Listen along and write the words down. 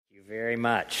very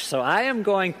much. So I am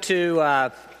going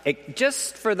to,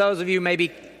 just for those of you maybe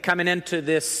coming into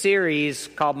this series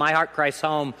called My Heart Cries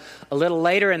Home a little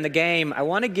later in the game, I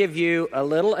want to give you a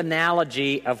little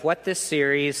analogy of what this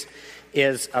series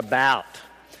is about.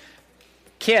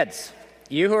 Kids,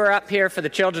 you who are up here for the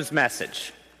children's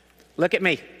message, look at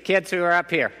me, kids who are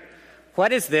up here.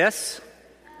 What is this?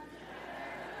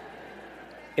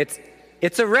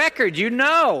 It's a record, you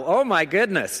know. Oh my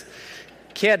goodness.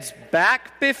 Kids,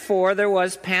 back before there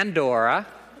was Pandora,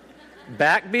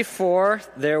 back before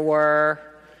there were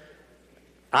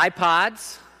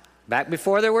iPods, back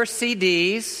before there were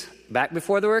CDs, back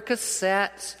before there were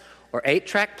cassettes or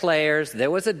 8-track players,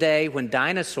 there was a day when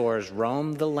dinosaurs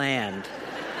roamed the land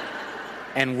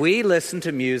and we listened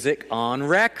to music on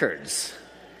records.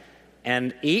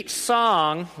 And each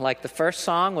song, like the first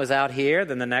song was out here,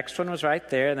 then the next one was right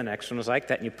there, the next one was like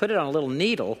that. And you put it on a little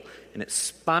needle, and it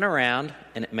spun around,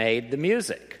 and it made the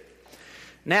music.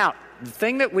 Now, the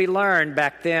thing that we learned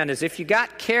back then is if you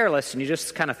got careless and you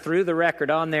just kind of threw the record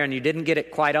on there and you didn't get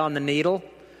it quite on the needle,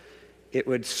 it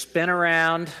would spin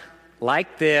around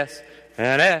like this,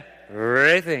 and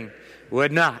everything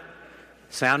would not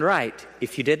sound right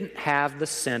if you didn't have the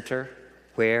center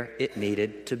where it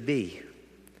needed to be.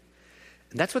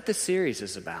 And that's what this series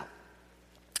is about.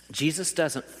 Jesus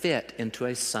doesn't fit into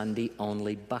a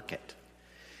Sunday-only bucket.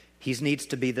 He needs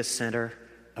to be the center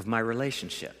of my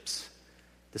relationships,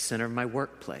 the center of my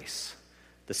workplace,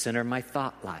 the center of my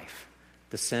thought life,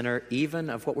 the center even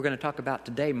of what we're going to talk about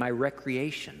today, my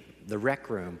recreation, the rec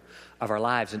room of our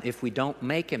lives. And if we don't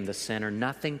make him the center,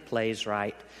 nothing plays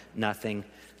right, nothing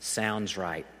sounds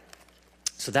right.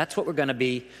 So that's what we're going to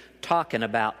be talking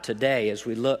about today as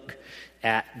we look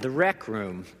at the rec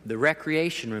room, the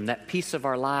recreation room, that piece of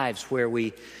our lives where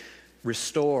we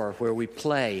restore, where we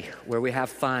play, where we have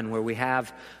fun, where we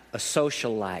have a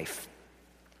social life.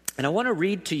 And I want to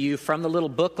read to you from the little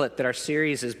booklet that our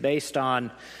series is based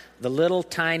on, the little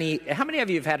tiny... How many of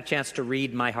you have had a chance to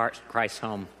read My Heart Cries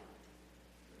Home?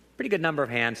 Pretty good number of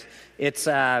hands. It's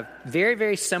a very,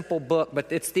 very simple book,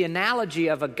 but it's the analogy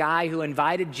of a guy who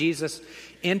invited Jesus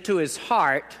into his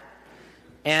heart.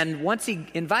 And once he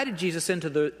invited Jesus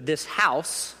into this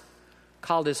house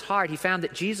called his heart, he found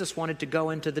that Jesus wanted to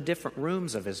go into the different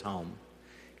rooms of his home.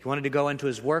 He wanted to go into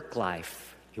his work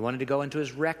life. He wanted to go into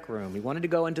his rec room. He wanted to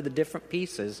go into the different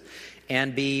pieces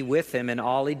and be with him in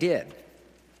all he did.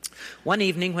 One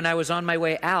evening when I was on my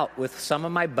way out with some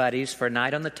of my buddies for a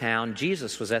night on the town,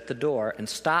 Jesus was at the door and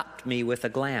stopped me with a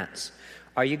glance.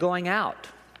 "Are you going out?"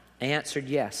 I answered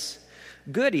yes.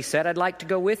 "Good," he said, "I'd like to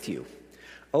go with you."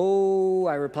 "Oh,"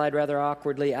 I replied rather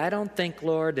awkwardly, "I don't think,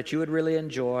 Lord, that you would really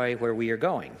enjoy where we are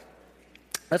going.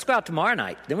 Let's go out tomorrow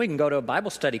night. Then we can go to a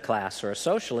Bible study class or a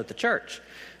social at the church.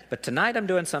 But tonight I'm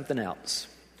doing something else."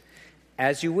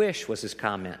 "As you wish," was his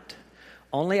comment.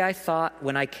 "Only I thought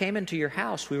when I came into your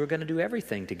house we were going to do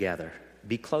everything together,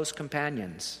 be close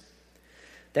companions."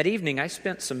 That evening I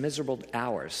spent some miserable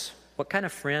hours. What kind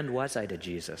of friend was I to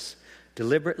Jesus?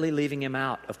 Deliberately leaving him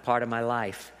out of part of my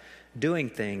life, doing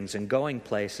things and going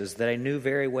places that I knew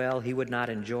very well he would not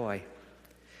enjoy.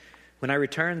 When I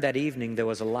returned that evening, there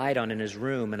was a light on in his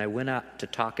room, and I went up to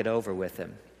talk it over with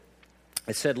him.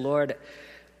 I said, "Lord,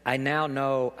 I now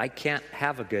know I can't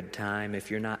have a good time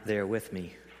if you're not there with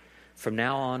me. From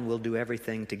now on, we'll do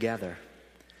everything together."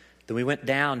 Then we went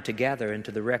down together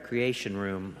into the recreation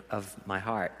room of my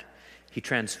heart. He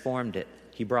transformed it.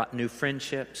 He brought new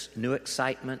friendships, new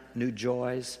excitement, new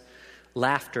joys.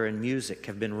 Laughter and music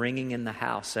have been ringing in the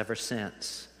house ever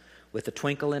since. With a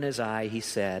twinkle in his eye, he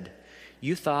said,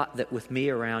 "You thought that with me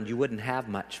around you wouldn't have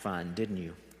much fun, didn't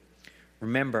you?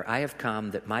 Remember, I have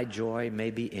come that my joy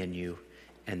may be in you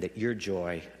and that your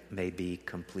joy may be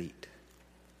complete."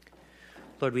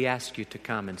 Lord, we ask you to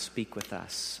come and speak with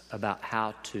us about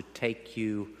how to take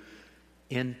you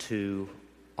into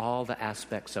all the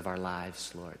aspects of our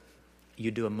lives, Lord. You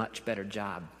do a much better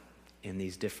job in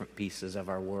these different pieces of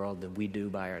our world than we do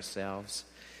by ourselves.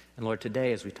 And Lord,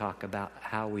 today as we talk about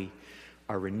how we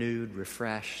are renewed,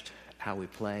 refreshed, how we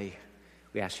play,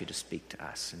 we ask you to speak to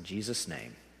us. In Jesus'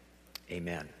 name,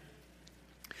 amen.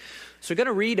 So we're going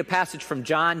to read a passage from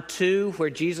John 2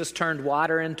 where Jesus turned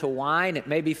water into wine. It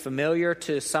may be familiar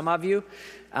to some of you,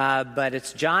 but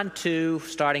it's John 2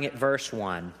 starting at verse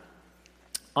 1.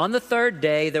 On the third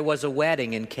day there was a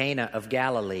wedding in Cana of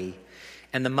Galilee,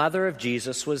 and the mother of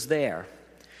Jesus was there.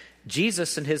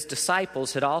 Jesus and his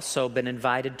disciples had also been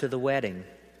invited to the wedding.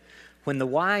 When the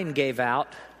wine gave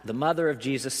out, the mother of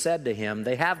Jesus said to him,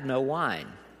 "They have no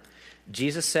wine."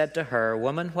 Jesus said to her,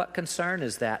 "Woman, what concern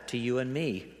is that to you and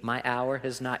me? My hour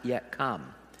has not yet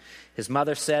come." His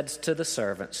mother said to the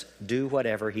servants, "Do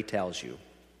whatever he tells you."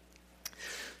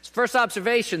 So first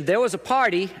observation, there was a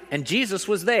party and Jesus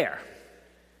was there.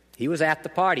 He was at the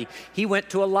party. He went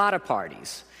to a lot of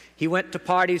parties. He went to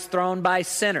parties thrown by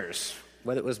sinners,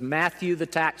 whether it was Matthew the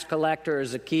tax collector or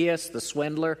Zacchaeus the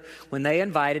swindler. When they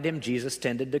invited him, Jesus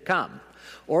tended to come.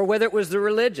 Or whether it was the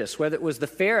religious, whether it was the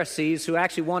Pharisees who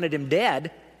actually wanted him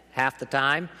dead half the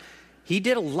time. He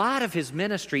did a lot of his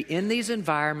ministry in these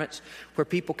environments where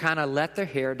people kind of let their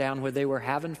hair down, where they were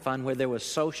having fun, where there was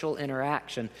social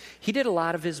interaction. He did a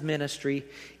lot of his ministry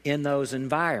in those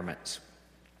environments.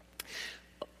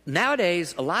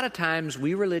 Nowadays, a lot of times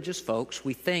we religious folks,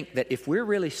 we think that if we're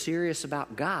really serious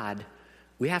about God,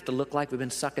 we have to look like we've been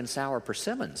sucking sour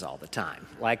persimmons all the time.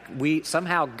 Like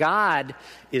somehow God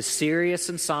is serious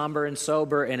and somber and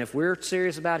sober, and if we're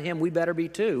serious about him, we better be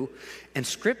too. And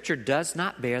Scripture does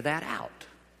not bear that out.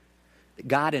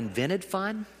 God invented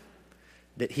fun,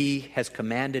 that he has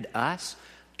commanded us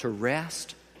to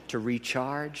rest, to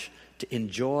recharge, to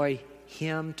enjoy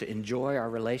him, to enjoy our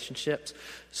relationships.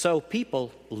 So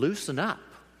people, loosen up.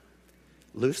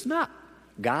 Loosen up.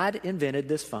 God invented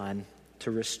this fun to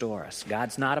restore us.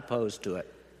 God's not opposed to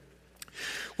it.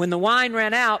 When the wine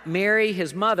ran out, Mary,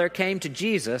 his mother, came to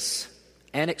Jesus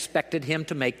and expected him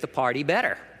to make the party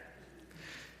better.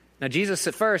 Now, Jesus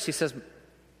at first, he says,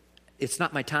 it's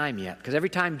not my time yet. Because every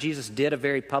time Jesus did a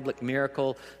very public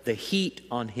miracle, the heat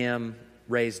on him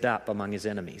raised up among his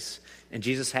enemies. And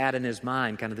Jesus had in his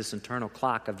mind kind of this internal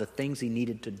clock of the things he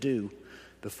needed to do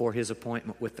before his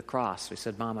appointment with the cross. He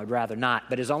said, "Mom, I'd rather not."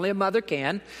 But as only a mother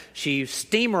can, she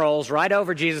steamrolls right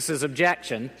over Jesus'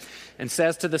 objection and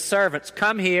says to the servants,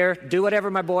 "Come here, do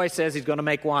whatever my boy says, he's going to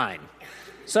make wine."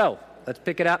 So, let's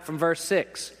pick it up from verse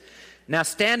 6. Now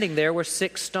standing there were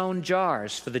 6 stone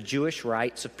jars for the Jewish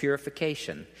rites of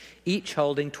purification, each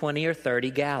holding 20 or 30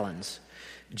 gallons.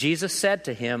 Jesus said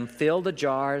to him, "Fill the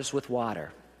jars with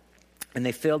water." And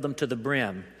they filled them to the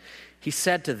brim. He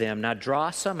said to them, "Now draw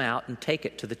some out and take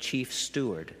it to the chief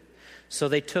steward." So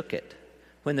they took it.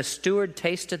 When the steward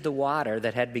tasted the water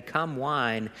that had become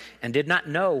wine and did not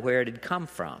know where it had come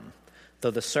from,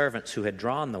 though the servants who had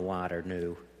drawn the water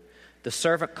knew, the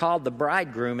servant called the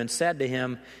bridegroom and said to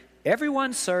him,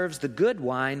 "Everyone serves the good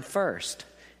wine first,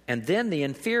 and then the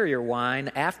inferior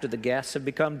wine after the guests have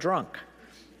become drunk.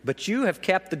 But you have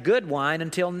kept the good wine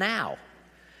until now."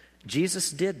 Jesus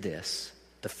did this,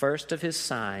 the first of his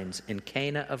signs in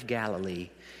Cana of Galilee,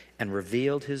 and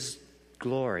revealed his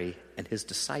glory, and his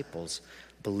disciples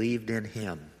believed in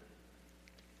him.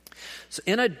 So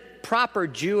in a proper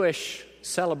Jewish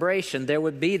celebration, there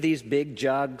would be these big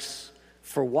jugs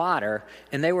for water,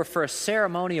 and they were for a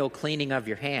ceremonial cleaning of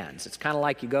your hands. It's kind of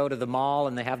like you go to the mall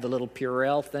and they have the little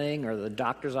Purell thing, or the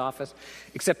doctor's office,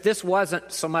 except this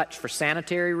wasn't so much for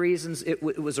sanitary reasons. It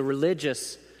was a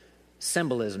religious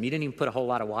symbolism. You didn't even put a whole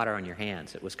lot of water on your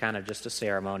hands. It was kind of just a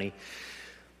ceremony.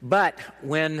 But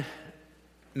when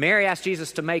Mary asked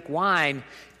Jesus to make wine,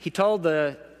 he told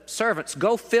the servants,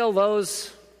 "Go fill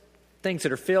those things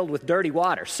that are filled with dirty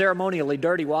water, ceremonially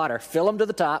dirty water, fill them to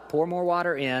the top, pour more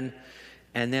water in,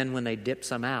 and then when they dip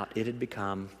some out, it had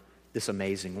become this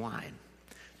amazing wine."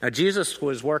 Now, Jesus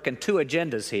was working 2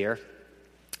 agendas here.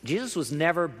 Jesus was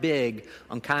never big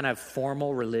on kind of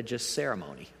formal religious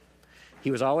ceremony. He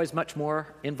was always much more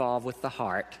involved with the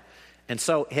heart. And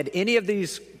so had any of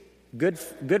these good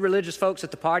religious folks at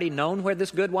the party known where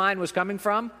this good wine was coming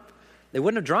from, they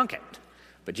wouldn't have drunk it.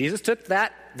 But Jesus took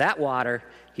that water,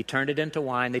 he turned it into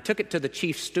wine. They took it to the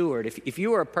chief steward. If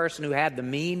you were a person who had the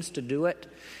means to do it,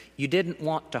 you didn't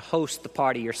want to host the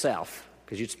party yourself,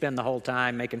 because you'd spend the whole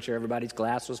time making sure everybody's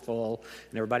glass was full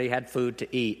and everybody had food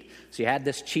to eat. So you had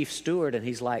this chief steward, and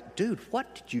he's like, "Dude,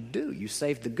 what did you do? You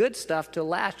saved the good stuff till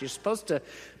last. You're supposed to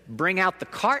bring out the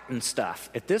carton stuff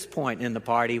at this point in the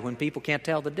party when people can't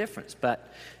tell the difference."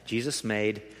 But Jesus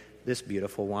made this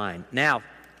beautiful wine. Now,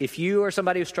 if you are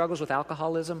somebody who struggles with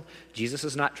alcoholism, Jesus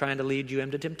is not trying to lead you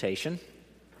into temptation.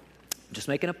 I'm just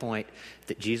making a point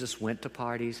that Jesus went to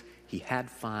parties. He had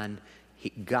fun.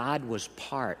 God was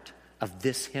part of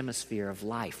this hemisphere of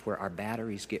life where our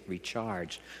batteries get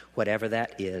recharged, whatever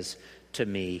that is to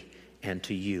me and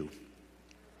to you.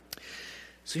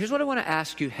 So here's what I want to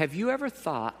ask you. Have you ever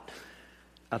thought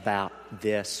about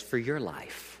this for your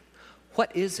life?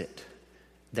 What is it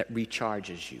that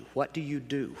recharges you? What do you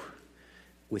do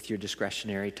with your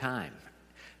discretionary time?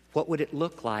 What would it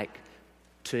look like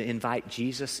to invite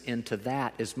Jesus into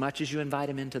that as much as you invite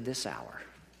him into this hour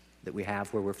that we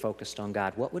have where we're focused on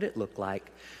God? What would it look like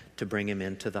to bring him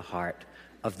into the heart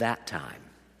of that time?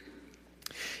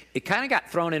 It kind of got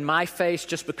thrown in my face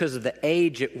just because of the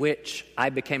age at which I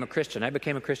became a Christian. I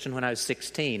became a Christian when I was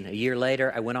 16. A year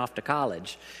later, I went off to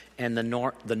college. And the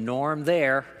norm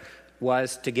there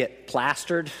was to get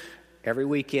plastered every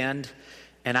weekend.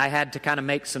 And I had to kind of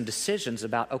make some decisions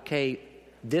about, okay,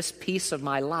 this piece of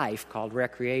my life called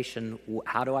recreation,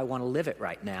 how do I want to live it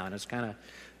right now? And I was kind of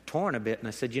torn a bit. And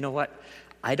I said, you know what?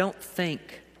 I don't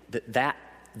think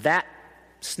that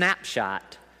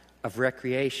snapshot of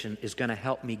recreation is going to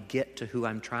help me get to who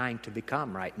I'm trying to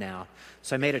become right now.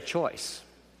 So I made a choice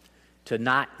to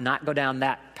not go down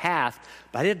that path.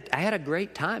 But I had a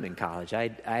great time in college. I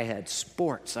had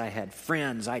sports, I had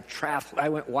friends, I traveled, I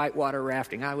went whitewater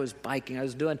rafting, I was biking, I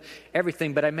was doing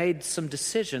everything. But I made some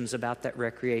decisions about that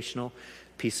recreational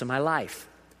piece of my life.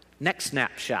 Next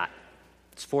snapshot.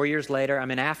 It's 4 years later.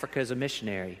 I'm in Africa as a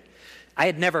missionary. I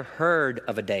had never heard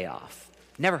of a day off.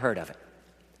 Never heard of it.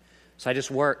 So I just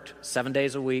worked 7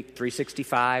 days a week,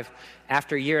 365.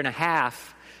 After a year and a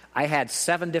half, I had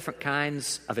 7 different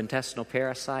kinds of intestinal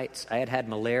parasites. I had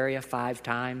malaria 5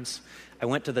 times. I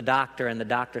went to the doctor, and the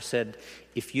doctor said,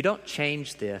 if you don't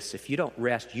change this, if you don't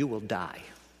rest, you will die.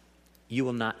 You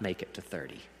will not make it to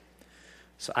 30.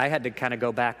 So I had to kind of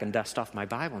go back and dust off my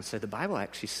Bible and say, the Bible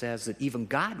actually says that even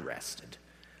God rested.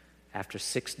 After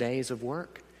 6 days of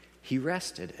work, He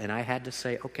rested. And I had to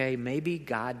say, okay, maybe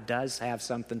God does have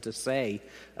something to say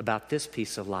about this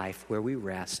piece of life where we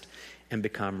rest and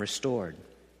become restored.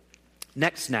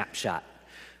 Next snapshot.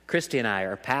 Christy and I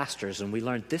are pastors, and we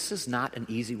learned this is not an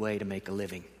easy way to make a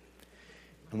living.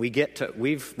 And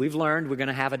we've learned we're going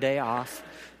to have a day off,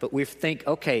 but we think,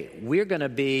 okay, we're going to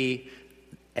be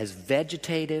as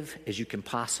vegetative as you can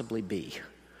possibly be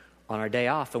on our day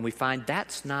off. And we find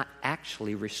that's not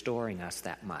actually restoring us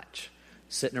that much.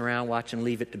 Sitting around watching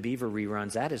Leave It to Beaver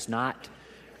reruns, that is not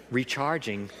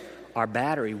recharging our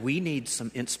battery. We need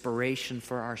some inspiration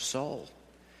for our soul.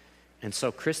 And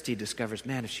so Christy discovers,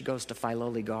 man, if she goes to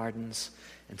Filoli Gardens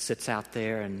and sits out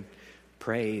there and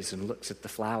prays and looks at the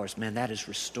flowers, man, that is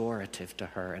restorative to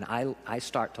her. And I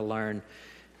start to learn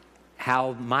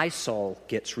how my soul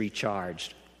gets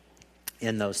recharged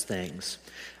in those things.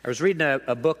 I was reading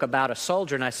a book about a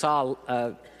soldier, and I saw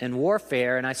in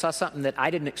warfare, and I saw something that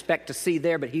I didn't expect to see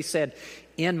there, but he said,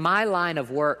 in my line of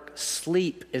work,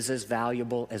 sleep is as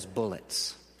valuable as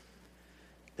bullets.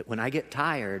 That when I get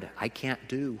tired, I can't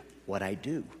do what I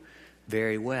do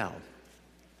very well.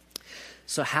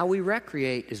 So how we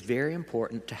recreate is very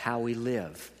important to how we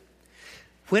live.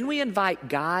 When we invite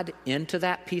God into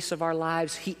that piece of our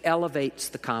lives, He elevates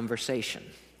the conversation.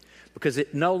 Because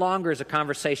it no longer is a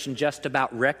conversation just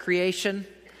about recreation.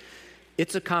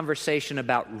 It's a conversation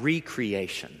about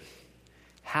recreation.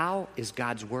 How is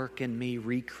God's work in me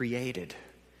recreated?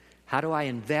 How do I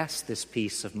invest this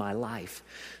piece of my life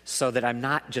so that I'm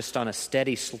not just on a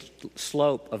steady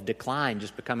slope of decline,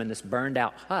 just becoming this burned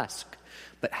out husk,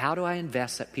 but how do I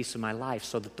invest that piece of my life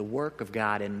so that the work of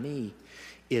God in me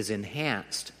is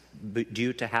enhanced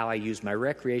due to how I use my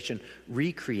recreation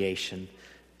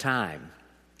time?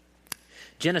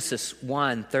 Genesis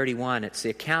 1:31, it's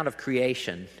the account of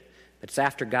creation. It's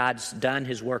after God's done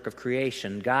His work of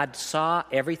creation. God saw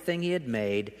everything He had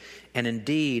made, and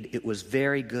indeed it was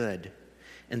very good.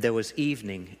 And there was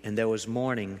evening, and there was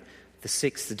morning, the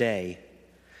 6th day.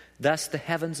 Thus the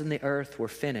heavens and the earth were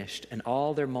finished, and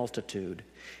all their multitude.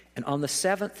 And on the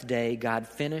 7th day God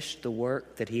finished the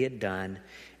work that He had done,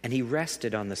 and He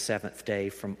rested on the 7th day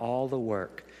from all the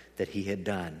work that He had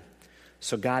done.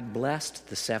 So God blessed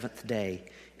the 7th day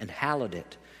and hallowed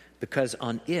it, because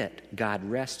on it God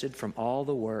rested from all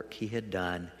the work He had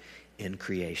done in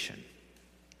creation.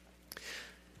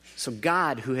 So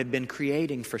God, who had been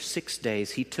creating for 6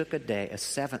 days, He took a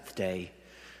 7th day,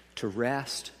 to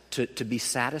rest, to be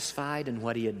satisfied in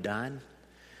what He had done,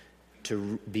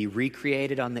 to be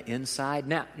recreated on the inside.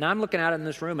 Now I'm looking out in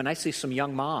this room and I see some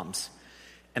young moms.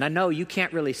 And I know you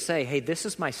can't really say, hey, this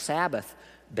is my Sabbath,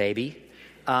 baby.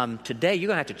 Today you're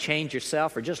going to have to change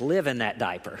yourself or just live in that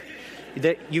diaper.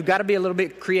 You've got to be a little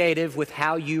bit creative with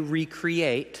how you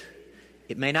recreate.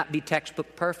 It may not be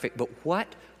textbook perfect, but what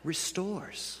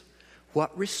restores?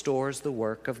 What restores the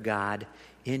work of God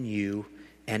in you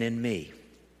and in me?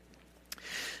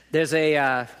 There's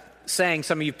a saying,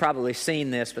 some of you have probably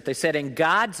seen this, but they said, in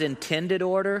God's intended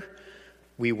order,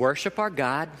 we worship our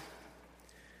God,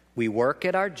 we work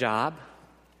at our job,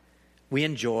 we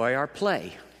enjoy our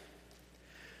play.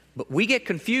 But we get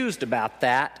confused about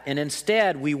that, and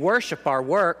instead we worship our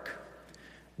work,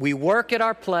 we work at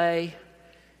our play,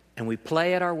 and we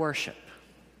play at our worship.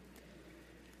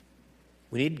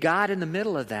 We need God in the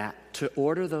middle of that to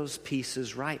order those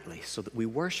pieces rightly so that we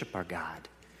worship our God.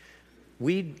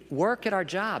 We work at our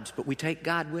jobs, but we take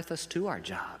God with us to our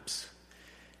jobs.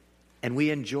 And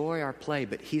we enjoy our play,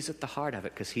 but He's at the heart of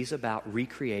it because He's about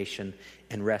recreation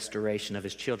and restoration of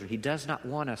His children. He does not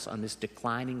want us on this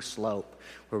declining slope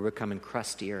where we're becoming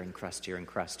crustier and crustier and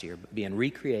crustier, but being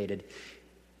recreated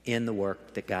in the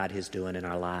work that God is doing in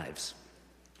our lives.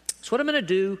 So what I'm going to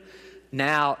do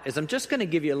now is I'm just going to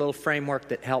give you a little framework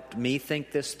that helped me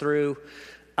think this through.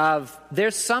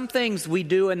 There's some things we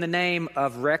do in the name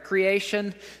of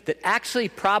recreation that actually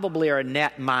probably are a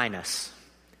net minus.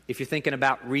 If you're thinking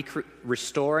about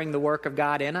restoring the work of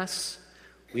God in us,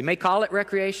 we may call it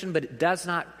recreation, but it does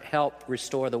not help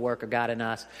restore the work of God in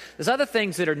us. There's other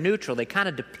things that are neutral. They kind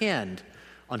of depend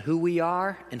on who we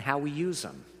are and how we use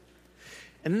them.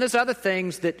 And then there's other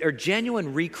things that are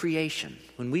genuine recreation.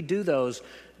 When we do those,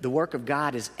 the work of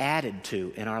God is added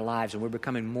to in our lives, and we're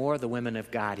becoming more the women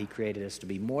of God He created us to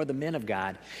be, more the men of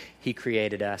God He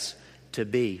created us to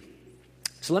be.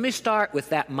 So let me start with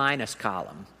that minus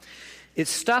column. It's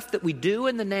stuff that we do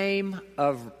in the name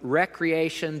of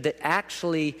recreation that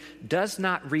actually does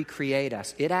not recreate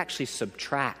us. It actually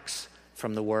subtracts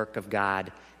from the work of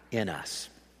God in us.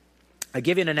 I'll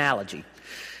give you an analogy.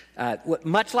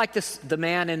 Much like the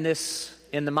man in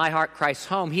the My Heart Christ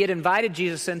Home, he had invited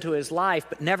Jesus into his life,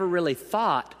 but never really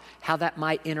thought how that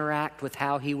might interact with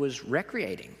how he was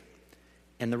recreating.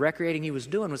 And the recreating he was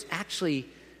doing was actually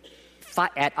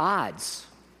at odds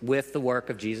with the work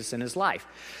of Jesus in his life.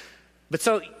 But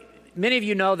so many of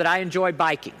you know that I enjoy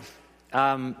biking.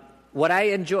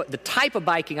 The type of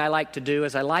biking I like to do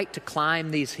is I like to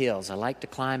climb these hills. I like to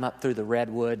climb up through the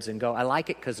redwoods and go. I like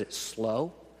it because it's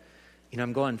slow. You know,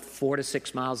 I'm going 4 to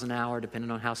 6 miles an hour,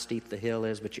 depending on how steep the hill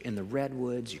is. But you're in the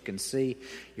redwoods. You can see.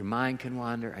 Your mind can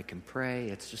wander. I can pray.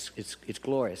 It's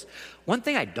glorious. One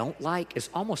thing I don't like is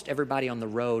almost everybody on the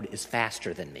road is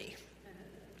faster than me.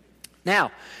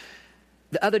 Now,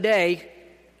 the other day,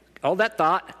 all that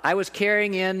thought, I was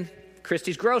carrying in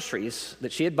Christy's groceries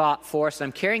that she had bought for us.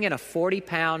 I'm carrying in a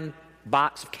 40-pound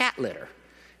box of cat litter.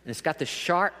 And it's got this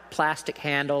sharp plastic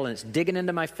handle, and it's digging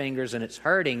into my fingers, and it's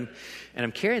hurting. And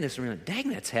I'm carrying this, and I'm like, dang,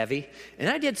 that's heavy. And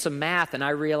I did some math, and I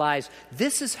realized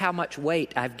this is how much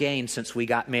weight I've gained since we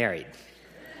got married.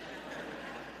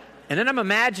 And then I'm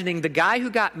imagining the guy who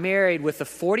got married with a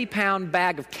 40-pound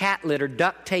bag of cat litter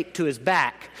duct taped to his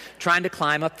back trying to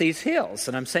climb up these hills.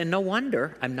 And I'm saying, no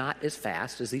wonder I'm not as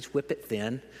fast as these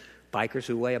whip-it-thin bikers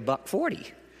who weigh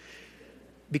 $140.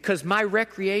 Because my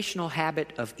recreational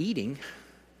habit of eating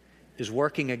is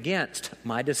working against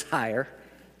my desire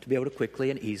to be able to quickly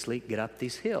and easily get up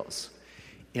these hills.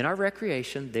 In our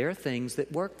recreation, there are things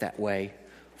that work that way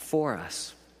for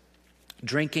us.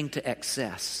 Drinking to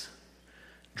excess,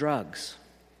 drugs,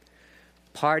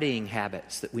 partying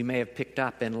habits that we may have picked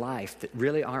up in life that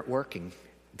really aren't working.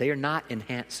 They are not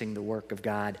enhancing the work of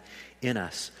God in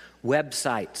us.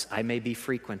 Websites I may be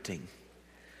frequenting,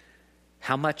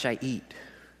 how much I eat,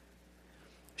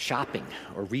 shopping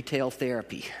or retail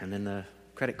therapy, and then the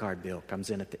credit card bill comes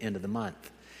in at the end of the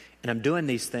month. And I'm doing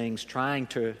these things trying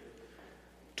to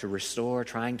restore,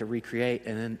 trying to recreate,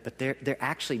 but they're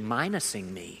actually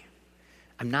minusing me.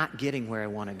 I'm not getting where I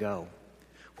want to go.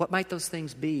 What might those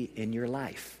things be in your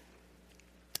life?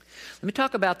 Let me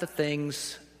talk about the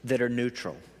things that are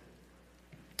neutral.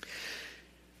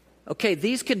 Okay,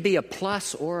 these can be a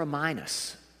plus or a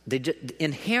minus.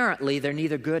 Inherently, they're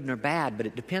neither good nor bad, but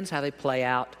it depends how they play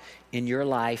out in your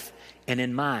life and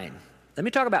in mine. Let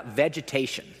me talk about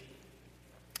vegetation.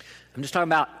 I'm just talking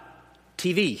about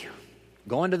TV,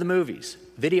 going to the movies,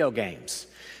 video games.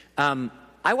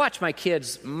 I watch my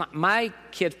kids, my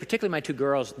kids, particularly my two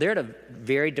girls, they're at a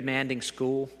very demanding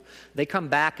school. They come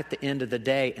back at the end of the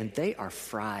day, and they are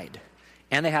fried.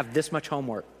 And they have this much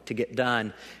homework to get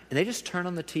done. And they just turn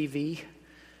on the TV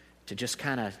to just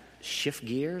kind of shift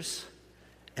gears.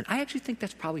 And I actually think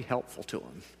that's probably helpful to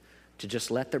them, to just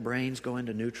let their brains go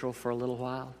into neutral for a little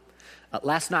while.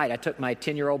 Last night, I took my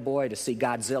 10-year-old boy to see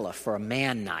Godzilla for a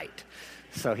man night.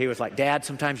 So he was like, Dad,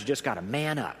 sometimes you just got to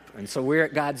man up. And so we're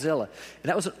at Godzilla. And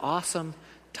that was an awesome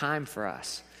time for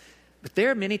us. But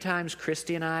there are many times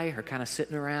Christy and I are kind of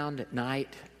sitting around at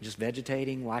night, just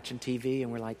vegetating, watching TV,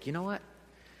 and we're like, you know what?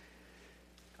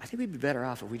 I think we'd be better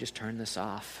off if we just turned this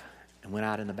off and went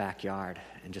out in the backyard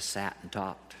and just sat and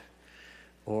talked.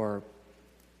 Or,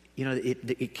 you know,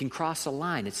 it can cross a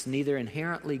line. It's neither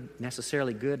inherently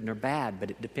necessarily good nor bad, but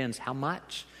it depends how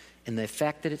much and the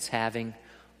effect that it's having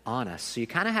on us. So you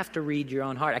kind of have to read your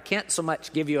own heart. I can't so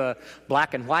much give you a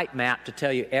black and white map to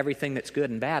tell you everything that's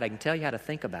good and bad. I can tell you how to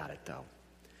think about it, though.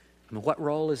 I mean, what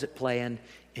role is it playing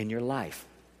in your life?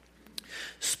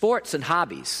 Sports and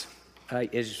hobbies.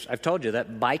 As I've told you,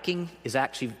 that biking is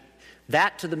actually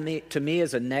That to me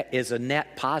is a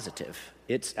net positive.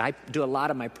 I do a lot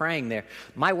of my praying there.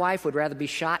 My wife would rather be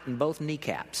shot in both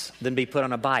kneecaps than be put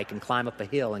on a bike and climb up a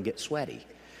hill and get sweaty.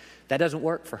 That doesn't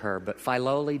work for her, but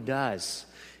Philoli does.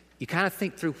 You kind of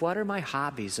think through, what are my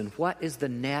hobbies and what is the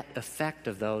net effect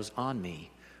of those on me,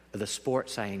 or the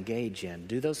sports I engage in?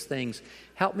 Do those things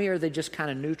help me, or are they just kind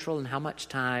of neutral, and how much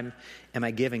time am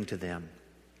I giving to them?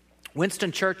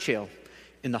 Winston Churchill,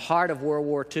 in the heart of World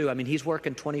War II, he's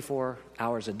working 24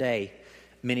 hours a day,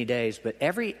 many days, but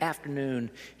every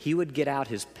afternoon he would get out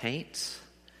his paints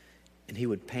and he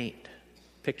would paint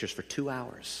pictures for 2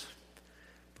 hours,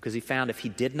 because he found if he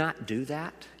did not do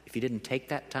that, if he didn't take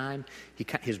that time,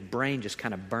 his brain just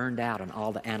kind of burned out on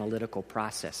all the analytical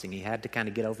processing. He had to kind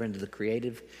of get over into the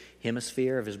creative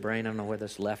hemisphere of his brain. I don't know whether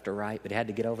it's left or right, but he had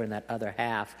to get over in that other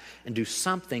half and do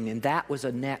something, and that was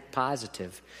a net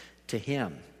positive to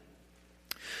him.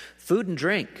 Food and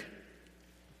drink.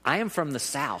 I am from the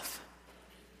South.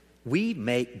 We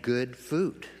make good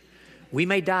food. We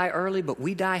may die early, but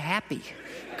we die happy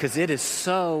because it is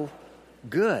so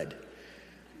good.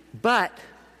 But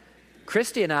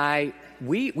Christy and I,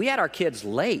 we had our kids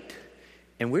late,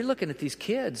 and we're looking at these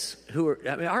kids who are,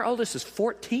 our oldest is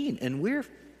 14, and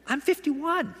I'm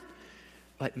 51.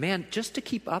 But man, just to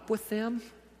keep up with them,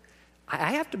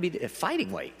 I have to be at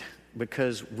fighting weight,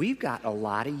 because we've got a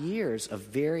lot of years of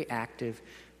very active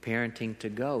parenting to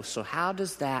go. So how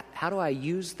do I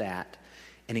use that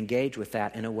and engage with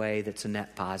that in a way that's a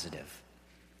net positive?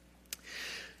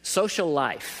 Social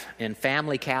life and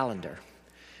family calendar.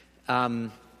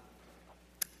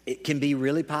 It can be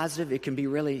really positive. It can be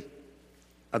really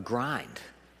a grind.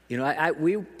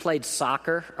 We played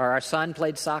soccer, or our son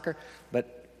played soccer,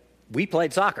 but we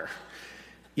played soccer.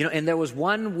 And there was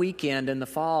one weekend in the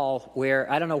fall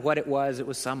where, I don't know what it was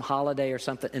some holiday or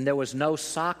something, and there was no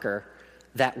soccer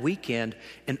that weekend,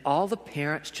 and all the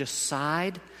parents just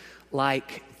sighed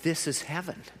like, this is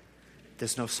heaven.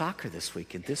 There's no soccer this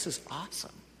weekend. This is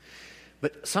awesome.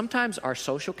 But sometimes our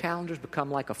social calendars become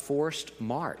like a forced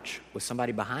march with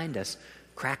somebody behind us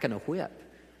cracking a whip.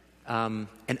 And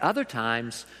other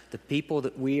times, the people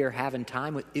that we are having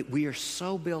time with, we are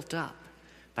so built up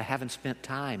by having spent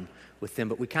time with them.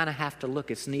 But we kind of have to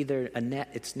look. It's neither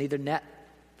net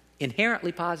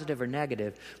inherently positive or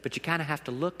negative, but you kind of have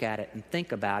to look at it and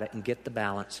think about it and get the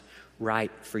balance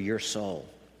right for your soul.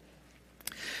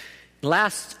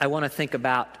 Last, I want to think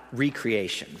about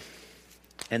recreation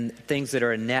and things that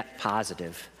are a net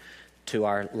positive to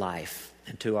our life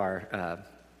and to our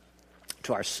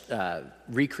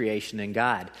recreation in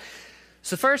God.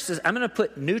 So first is, I'm going to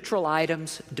put neutral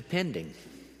items depending.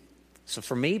 So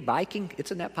for me, biking,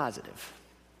 it's a net positive.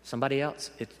 Somebody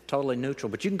else, it's totally neutral.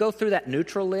 But you can go through that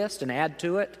neutral list and add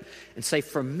to it and say,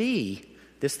 for me,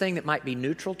 this thing that might be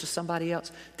neutral to somebody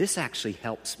else, this actually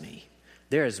helps me.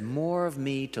 There is more of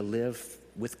me to live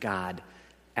with God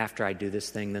after I do this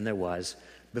thing than there was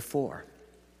before.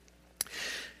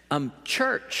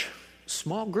 Church,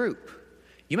 small group.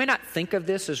 You may not think of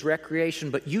this as recreation,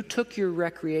 but you took your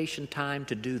recreation time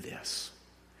to do this.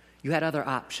 You had other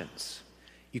options.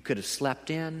 You could have slept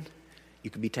in. You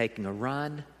could be taking a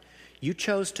run. You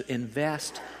chose to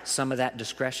invest some of that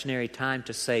discretionary time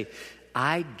to say,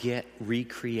 I get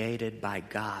recreated by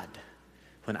God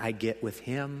when I get with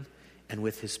Him and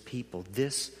with His people.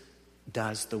 This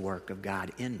does the work of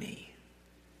God in me.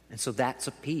 And so that's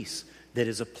a piece that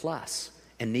is a plus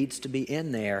and needs to be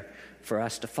in there for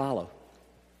us to follow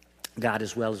God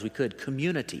as well as we could.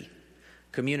 Community.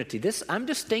 I'm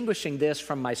distinguishing this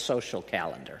from my social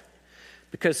calendar,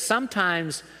 because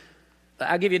sometimes,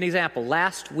 I'll give you an example.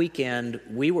 Last weekend,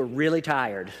 we were really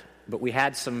tired, but we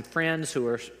had some friends who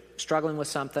were struggling with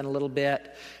something a little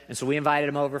bit, and so we invited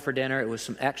them over for dinner. It was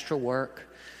some extra work,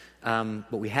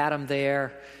 but we had them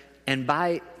there. And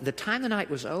by the time the night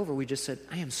was over, we just said,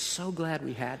 I am so glad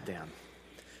we had them.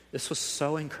 This was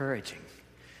so encouraging.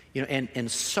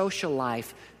 And social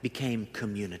life became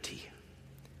community.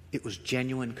 It was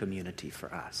genuine community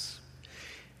for us.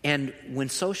 And when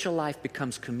social life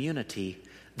becomes community,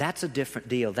 that's a different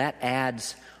deal. That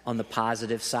adds on the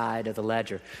positive side of the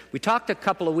ledger. We talked a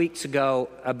couple of weeks ago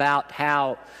about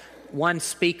how one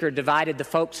speaker divided the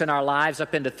folks in our lives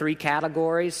up into 3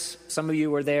 categories. Some of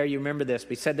you were there, you remember this.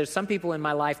 He said, there's some people in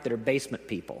my life that are basement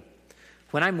people.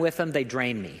 When I'm with them, they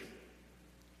drain me.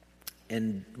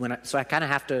 And so I kind of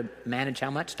have to manage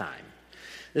how much time.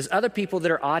 There's other people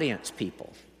that are audience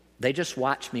people. They just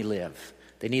watch me live.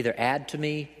 They neither add to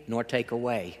me nor take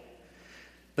away.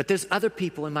 But there's other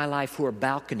people in my life who are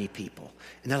balcony people.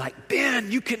 And they're like,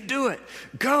 Ben, you can do it.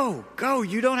 Go.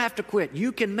 You don't have to quit.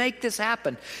 You can make this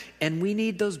happen. And we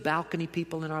need those balcony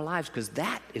people in our lives because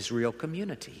that is real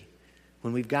community.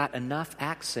 When we've got enough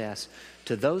access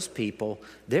to those people,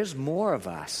 there's more of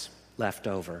us left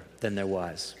over than there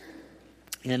was.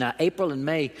 In April and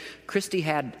May, Christy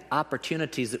had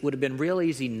opportunities that would have been real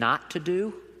easy not to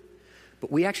do,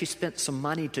 but we actually spent some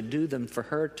money to do them for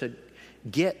her to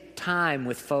get time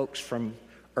with folks from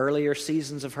earlier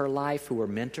seasons of her life who were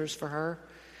mentors for her.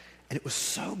 And it was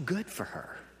so good for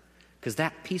her because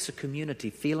that piece of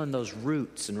community, feeling those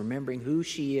roots and remembering who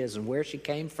she is and where she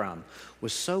came from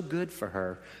was so good for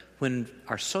her when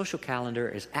our social calendar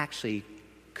is actually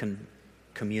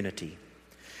community.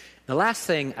 The last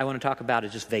thing I want to talk about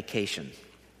is just vacation.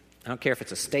 I don't care if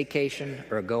it's a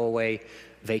staycation or a go-away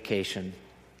vacation.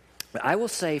 But I will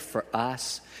say for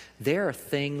us, there are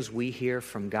things we hear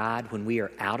from God when we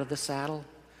are out of the saddle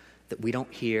that we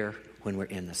don't hear when we're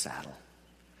in the saddle.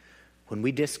 When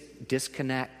we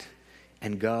disconnect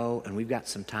and go and we've got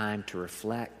some time to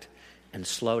reflect and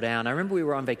slow down. I remember we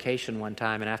were on vacation one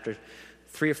time, and after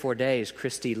 3 or 4 days,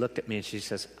 Christy looked at me and she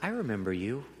says, I remember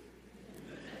you.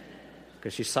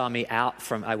 Because she saw me out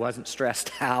from, I wasn't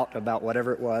stressed out about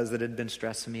whatever it was that had been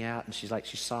stressing me out. And she's like,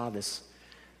 she saw this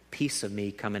piece of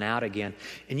me coming out again.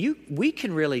 And we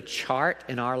can really chart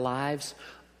in our lives,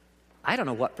 I don't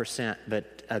know what percent,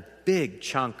 but a big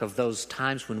chunk of those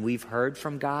times when we've heard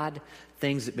from God,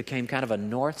 things that became kind of a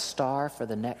North Star for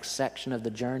the next section of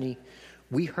the journey,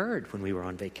 we heard when we were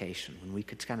on vacation, when we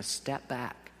could kind of step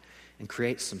back and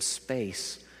create some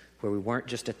space where we weren't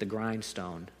just at the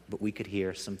grindstone, but we could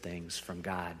hear some things from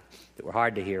God that were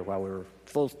hard to hear while we were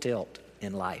full tilt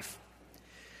in life.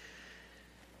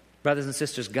 Brothers and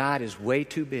sisters, God is way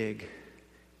too big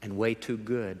and way too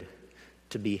good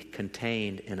to be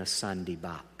contained in a Sunday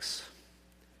box.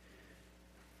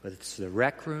 Whether it's the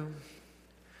rec room,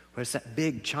 or it's that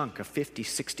big chunk of 50,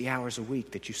 60 hours a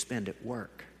week that you spend at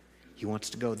work, He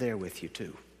wants to go there with you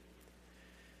too.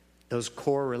 Those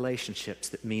core relationships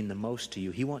that mean the most to you,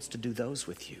 He wants to do those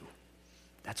with you.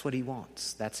 That's what He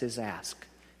wants. That's His ask,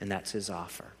 and that's His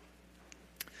offer.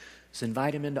 So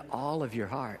invite Him into all of your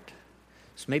heart.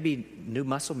 So maybe new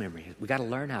muscle memory. We got to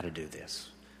learn how to do this.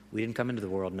 We didn't come into the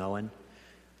world knowing,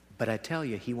 but I tell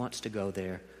you, He wants to go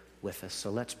there with us.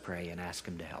 So let's pray and ask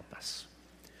Him to help us.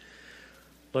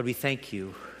 Lord, we thank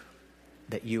You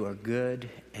that You are good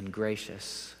and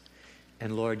gracious.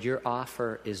 And Lord, Your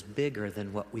offer is bigger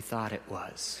than what we thought it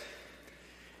was.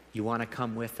 You want to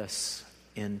come with us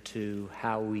into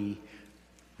how we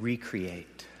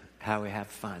recreate, how we have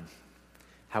fun,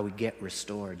 how we get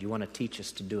restored. You want to teach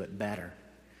us to do it better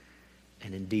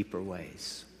and in deeper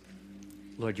ways.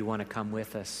 Lord, You want to come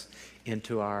with us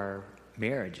into our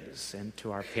marriages,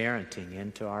 into our parenting,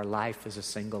 into our life as a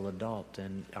single adult,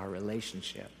 and our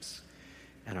relationships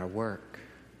and our work,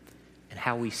 and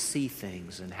how we see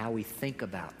things and how we think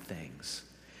about things.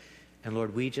 And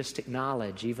Lord, we just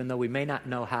acknowledge, even though we may not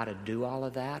know how to do all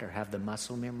of that or have the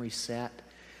muscle memory set,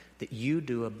 that You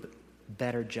do a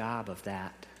better job of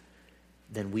that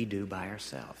than we do by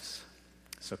ourselves.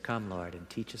 So come, Lord, and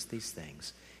teach us these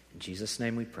things. In Jesus'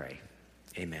 name we pray.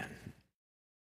 Amen.